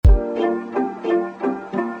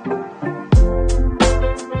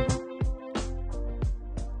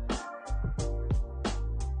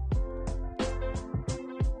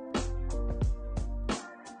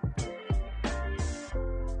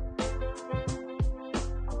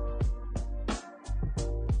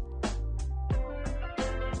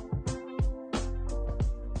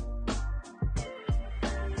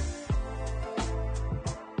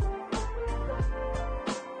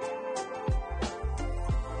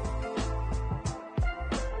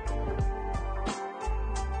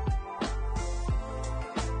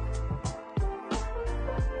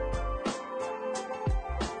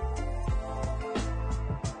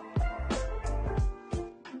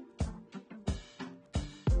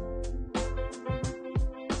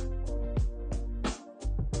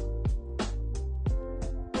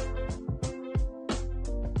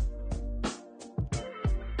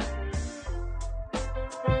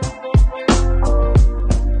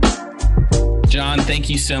John, thank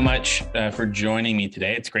you so much for joining me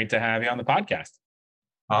today. It's great to have you on the podcast.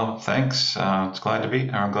 Well, thanks. I'm glad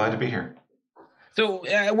to be here. So,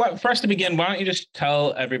 for us to begin, why don't you just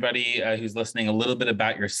tell everybody who's listening a little bit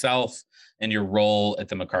about yourself and your role at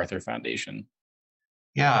the MacArthur Foundation?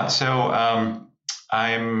 Yeah.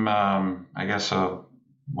 I'm, I guess,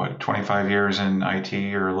 25 years in IT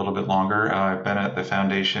or a little bit longer. I've been at the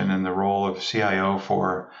foundation in the role of CIO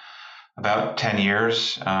for about 10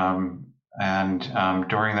 years.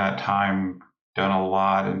 During that time, done a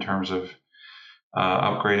lot in terms of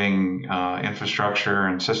upgrading infrastructure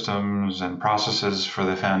and systems and processes for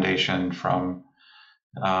the foundation from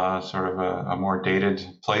sort of a more dated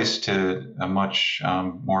place to a much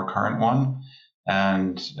more current one.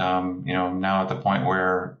 Now at the point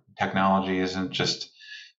where technology isn't just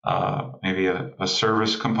maybe a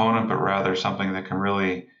service component, but rather something that can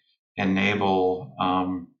really enable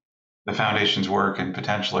the foundation's work and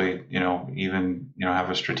potentially, even have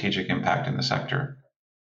a strategic impact in the sector.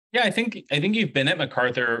 Yeah, I think you've been at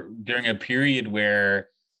MacArthur during a period where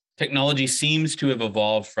technology seems to have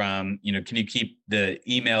evolved from, can you keep the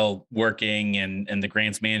email working and the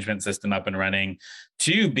grants management system up and running,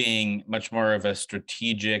 to being much more of a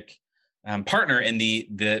strategic partner in the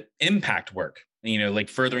impact work, like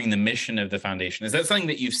furthering the mission of the foundation. Is that something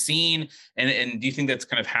that you've seen? And do you think that's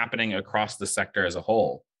kind of happening across the sector as a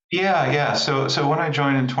whole? Yeah. So when I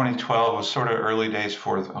joined in 2012, it was sort of early days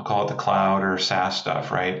for, I'll call it the cloud or SaaS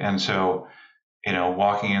stuff, right? And so,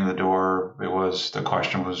 walking in the door, the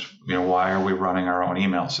question was, why are we running our own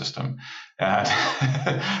email system? And,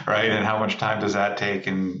 right. And how much time does that take?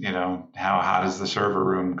 And, how hot is the server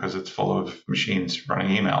room? Because it's full of machines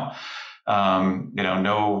running email.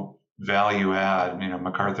 No value add.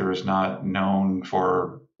 MacArthur is not known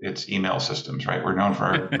for its email systems, right? We're known for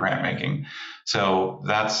our grant making. So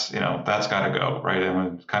that's got to go, right?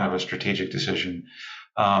 And it's kind of a strategic decision.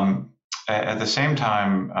 At the same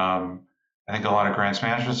time, I think a lot of grants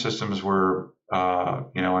management systems were,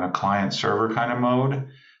 in a client server kind of mode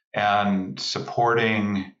and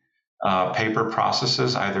supporting paper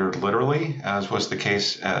processes, either literally, as was the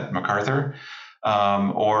case at MacArthur,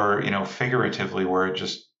 or, figuratively, where it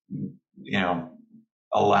just,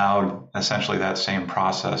 allowed essentially that same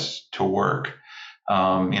process to work.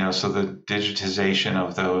 So the digitization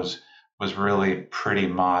of those was really pretty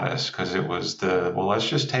modest, because it was let's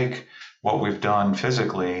just take what we've done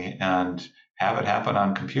physically and have it happen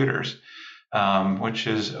on computers, which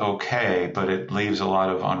is okay, but it leaves a lot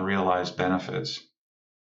of unrealized benefits.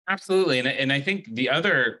 Absolutely. And I think the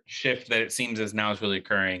other shift that it seems as now is really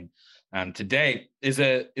occurring today is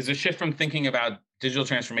a shift from thinking about digital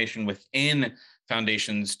transformation within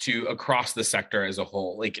foundations to across the sector as a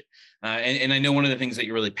whole. And I know one of the things that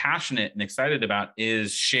you're really passionate and excited about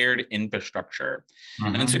is shared infrastructure.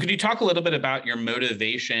 And so Mm-hmm. could you talk a little bit about your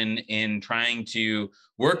motivation in trying to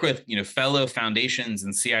work with, fellow foundations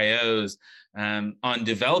and CIOs on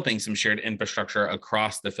developing some shared infrastructure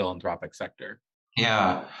across the philanthropic sector?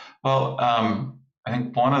 Yeah. Well, I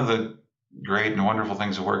think one of the great and wonderful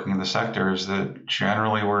things of working in the sector is that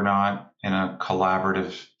generally we're not in a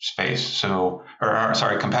collaborative space.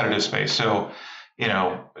 Competitive space. So,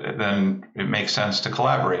 then it makes sense to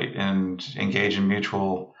collaborate and engage in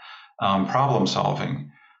mutual problem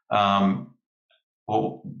solving.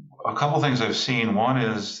 Well, a couple things I've seen. One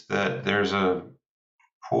is that there's a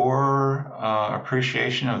poor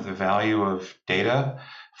appreciation of the value of data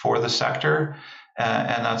for the sector,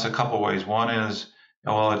 and that's a couple ways. One is,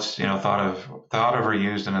 well, it's thought of or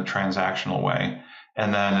used in a transactional way,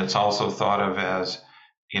 and then it's also thought of as,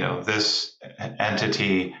 this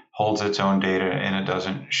entity holds its own data and it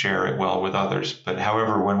doesn't share it well with others. But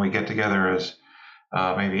however, when we get together as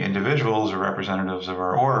maybe individuals or representatives of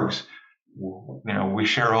our orgs, we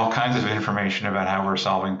share all kinds of information about how we're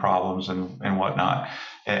solving problems and whatnot.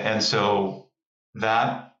 And so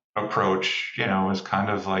that approach, is kind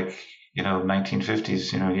of like,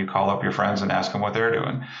 1950s, you call up your friends and ask them what they're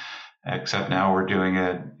doing, except now we're doing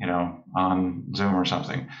it, on Zoom or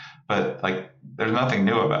something. But there's nothing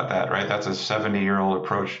new about that, right? That's a 70-year-old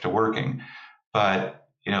approach to working. But,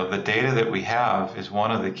 the data that we have is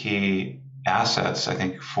one of the key assets, I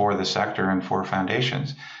think, for the sector and for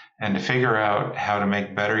foundations. And to figure out how to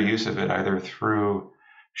make better use of it, either through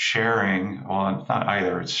sharing, well, it's not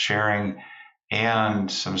either, it's sharing and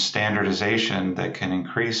some standardization that can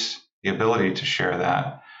increase the ability to share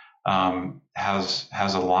that, has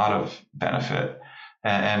a lot of benefit.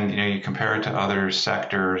 And you compare it to other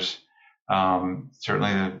sectors,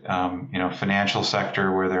 certainly the financial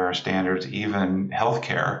sector where there are standards, even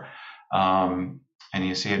healthcare. And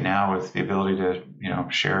you see it now with the ability to,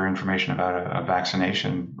 share information about a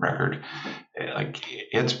vaccination record. Like,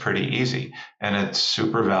 it's pretty easy and it's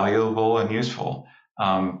super valuable and useful.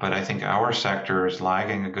 But I think our sector is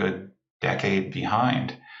lagging a good decade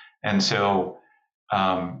behind. And so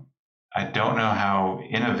I don't know how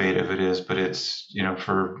innovative it is, but it's,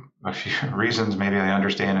 for a few reasons, maybe I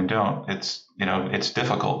understand and don't, it's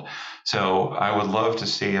difficult. So I would love to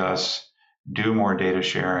see us do more data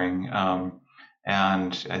sharing.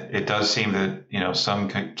 And it does seem that, some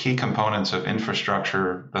key components of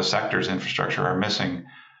infrastructure, the sector's infrastructure, are missing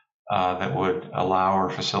that would allow or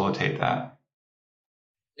facilitate that.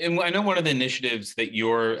 And I know one of the initiatives that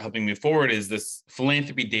you're helping move forward is this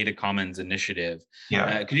Philanthropy Data Commons initiative.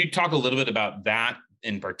 Yeah. Could you talk a little bit about that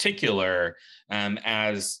in particular,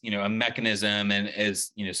 as a mechanism and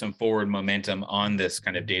as some forward momentum on this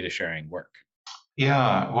kind of data sharing work?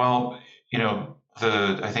 Yeah. Well,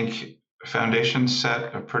 I think Foundation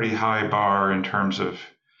set a pretty high bar in terms of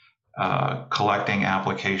collecting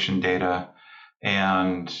application data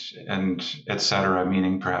and et cetera,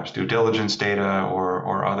 meaning perhaps due diligence data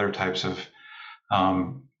or other types of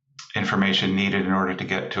information needed in order to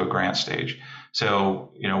get to a grant stage.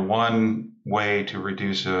 So, one way to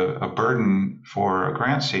reduce a burden for a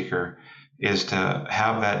grant seeker is to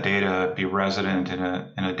have that data be resident in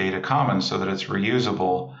a data commons so that it's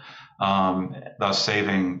reusable, thus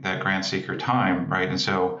saving that grant seeker time, right? And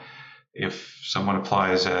so if someone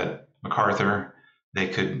applies at MacArthur, they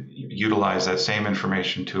could utilize that same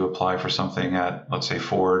information to apply for something at, let's say,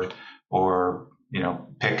 Ford, or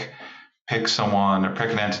pick someone or pick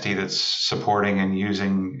an entity that's supporting and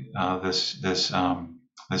using this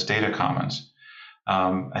data commons.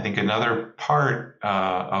 I think another part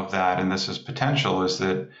of that, and this is potential, is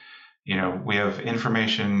that we have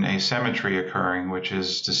information asymmetry occurring, which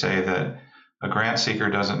is to say that a grant seeker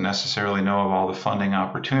doesn't necessarily know of all the funding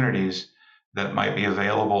opportunities that might be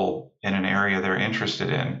available in an area they're interested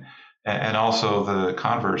in. And also the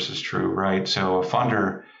converse is true, right? So a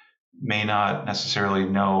funder may not necessarily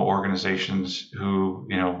know organizations who,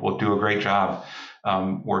 will do a great job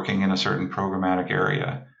working in a certain programmatic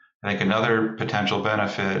area. I think another potential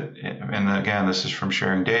benefit, and again, this is from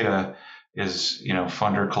sharing data, is,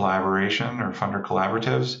 funder collaboration or funder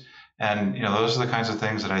collaboratives. And, those are the kinds of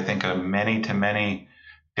things that I think a many-to-many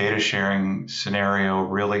data sharing scenario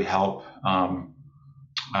really help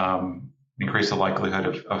increase the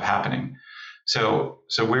likelihood of happening. So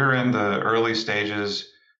we're in the early stages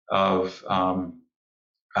of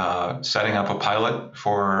setting up a pilot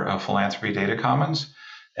for a philanthropy data commons.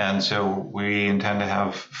 And so we intend to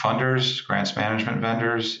have funders, grants management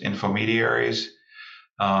vendors, infomediaries,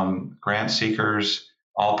 grant seekers,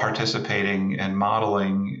 all participating and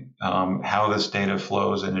modeling how this data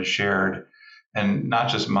flows and is shared. And not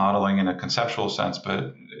just modeling in a conceptual sense,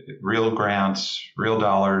 but real grants, real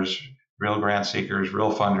dollars, real grant seekers,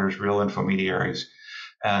 real funders, real infomediaries.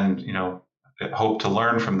 And, hope to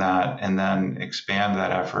learn from that and then expand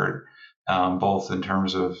that effort, both in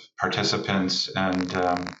terms of participants and,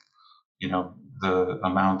 the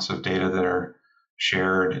amounts of data that are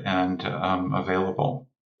shared and available.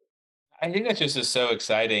 I think that just is so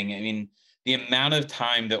exciting. I mean, the amount of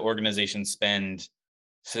time that organizations spend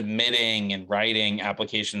submitting and writing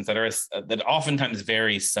applications that oftentimes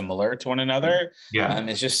very similar to one another, Yeah.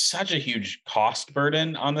 is just such a huge cost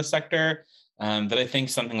burden on the sector, that I think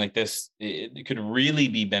something like this, it could really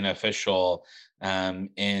be beneficial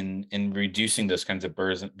in reducing those kinds of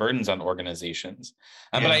burdens on organizations.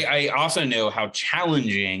 But I also know how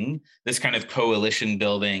challenging this kind of coalition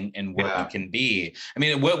building and work can be. I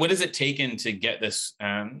mean, what does it take to get this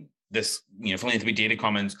philanthropy data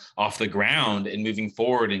commons off the ground and moving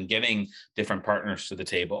forward and getting different partners to the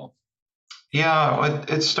table? Yeah,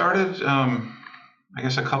 it started, I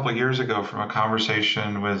guess, a couple of years ago from a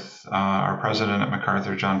conversation with our president at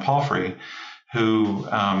MacArthur, John Mohr, who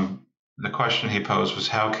the question he posed was,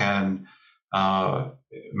 how can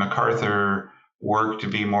MacArthur work to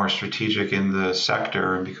be more strategic in the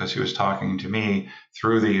sector? And because he was talking to me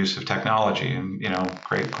through the use of technology, and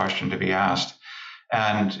great question to be asked.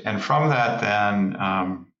 And from that, then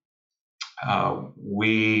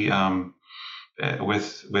we,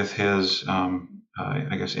 with his,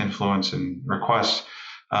 I guess, influence and requests,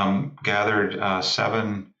 gathered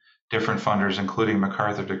 7 different funders, including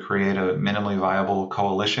MacArthur, to create a minimally viable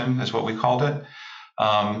coalition, is what we called it.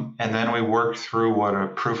 And then we worked through what a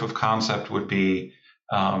proof of concept would be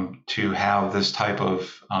to have this type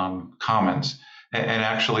of commons. And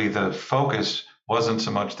actually, the focus wasn't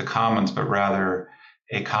so much the commons, but rather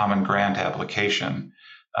a common grant application,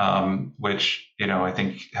 which I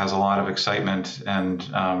think has a lot of excitement and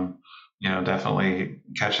definitely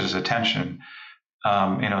catches attention.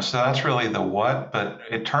 So that's really the what, but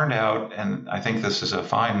it turned out, and I think this is a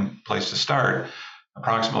fine place to start,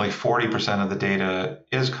 approximately 40% of the data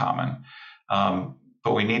is common.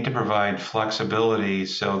 But we need to provide flexibility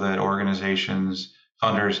so that organizations,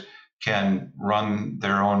 funders can run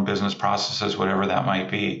their own business processes, whatever that might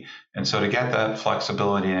be. And so to get that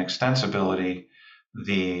flexibility and extensibility,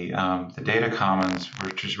 the data commons,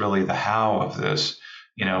 which is really the how of this,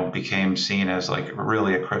 became seen as like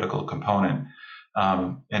really a critical component.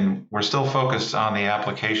 And we're still focused on the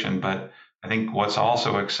application, but I think what's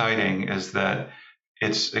also exciting is that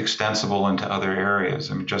it's extensible into other areas.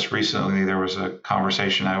 I mean, just recently there was a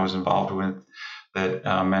conversation I was involved with that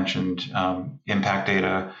mentioned impact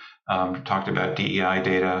data, talked about DEI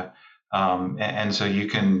data, and so you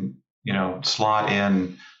can slot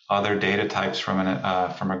in other data types from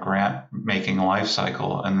a grant making life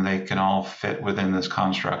cycle, and they can all fit within this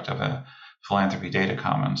construct of a philanthropy data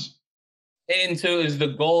commons. And so is the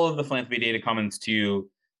goal of the philanthropy data commons to,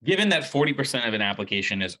 given that 40% of an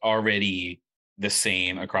application is already the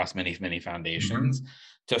same across many, many foundations,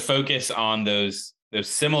 to focus on those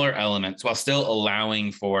similar elements while still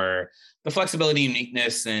allowing for the flexibility,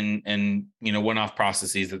 uniqueness, and one-off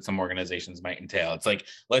processes that some organizations might entail. It's like,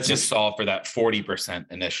 let's just solve for that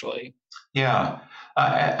 40% initially. Yeah.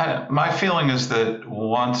 My feeling is that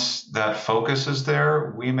once that focus is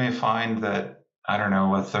there, we may find that, I don't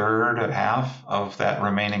know, a third, a half of that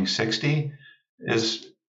remaining 60 is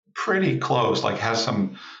pretty close, like has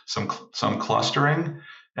some clustering.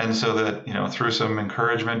 And so that, through some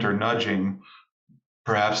encouragement or nudging,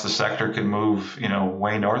 perhaps the sector can move,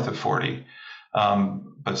 way north of 40.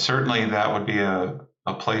 But certainly that would be a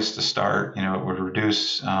place to start. It would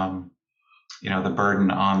reduce, the burden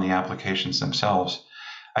on the applications themselves.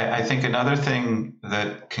 I think another thing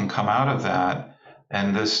that can come out of that,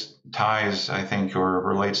 and this ties, I think, or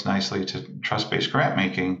relates nicely to trust-based grant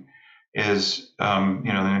making, is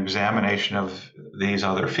an examination of these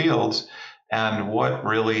other fields and what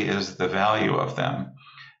really is the value of them,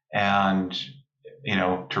 and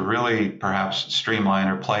to really perhaps streamline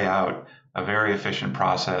or play out a very efficient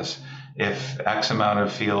process. If X amount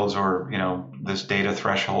of fields or this data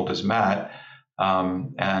threshold is met,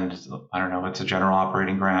 and I don't know, it's a general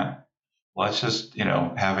operating grant, let's just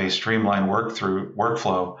have a streamlined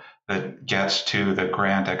workflow that gets to the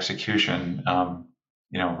grant execution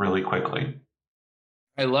really quickly.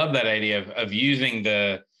 I love that idea of using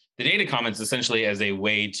the data commons essentially as a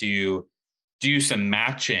way to do some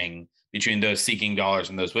matching between those seeking dollars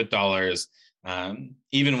and those with dollars,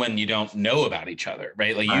 even when you don't know about each other,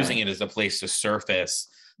 right? Like using it as a place to surface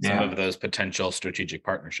some of those potential strategic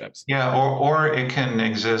partnerships. Yeah, or it can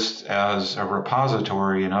exist as a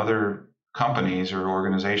repository, and other companies or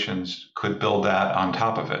organizations could build that on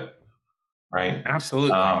top of it, right?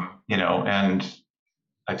 Absolutely. And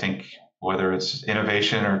I think whether it's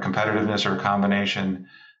innovation or competitiveness or a combination,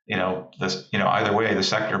 either way, the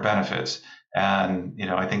sector benefits. And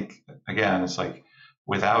I think again, it's like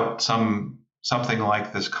without something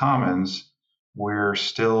like this commons, we're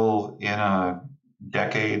still in a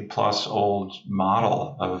decade plus old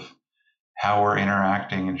model of how we're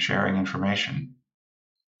interacting and sharing information.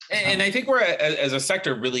 And I think we're, as a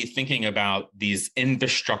sector, really thinking about these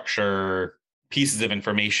infrastructure pieces of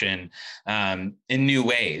information in new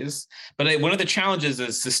ways. But one of the challenges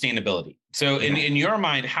is sustainability. So in your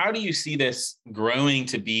mind, how do you see this growing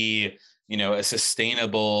to be, a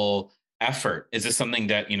sustainable effort? Is this something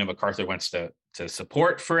that, MacArthur wants to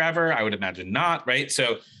support forever? I would imagine not, right?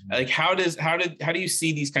 So like, how do you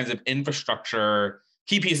see these kinds of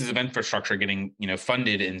key pieces of infrastructure getting,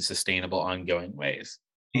 funded in sustainable, ongoing ways?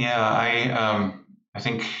 Yeah, I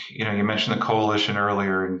think you mentioned the coalition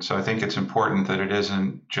earlier, and so I think it's important that it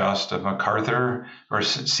isn't just a MacArthur or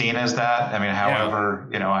seen as that. I mean, however,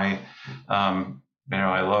 I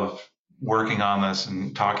love working on this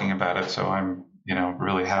and talking about it, so I'm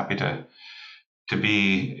really happy to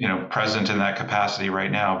be present in that capacity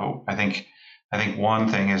right now. But I think one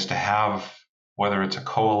thing is to have, whether it's a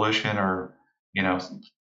coalition or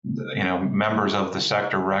members of the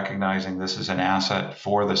sector recognizing this is an asset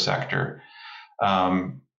for the sector.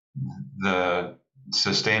 The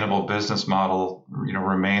sustainable business model,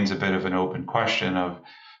 remains a bit of an open question of,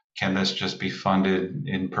 can this just be funded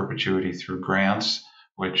in perpetuity through grants,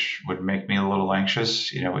 which would make me a little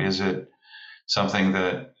anxious. Is it something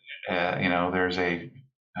that, there's a,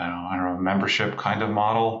 I don't know, membership kind of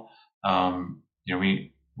model?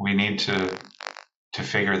 We need to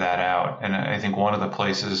figure that out. And I think one of the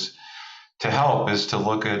places to help is to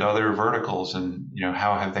look at other verticals and,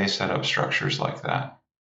 how have they set up structures like that?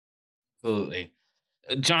 Absolutely.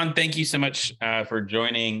 John, thank you so much for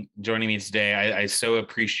joining me today. I so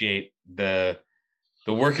appreciate the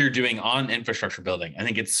work you're doing on infrastructure building. I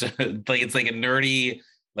think it's like a nerdy,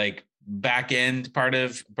 like back end part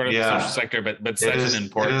of the social sector, but such an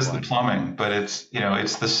important It is one. the plumbing, but it's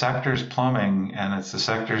the sector's plumbing and it's the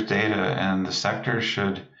sector's data, and the sector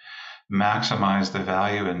should maximize the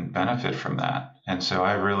value and benefit from that. And so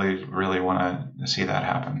I really, really want to see that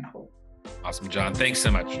happen. Awesome, John. Thanks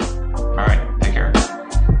so much. All right. Take care.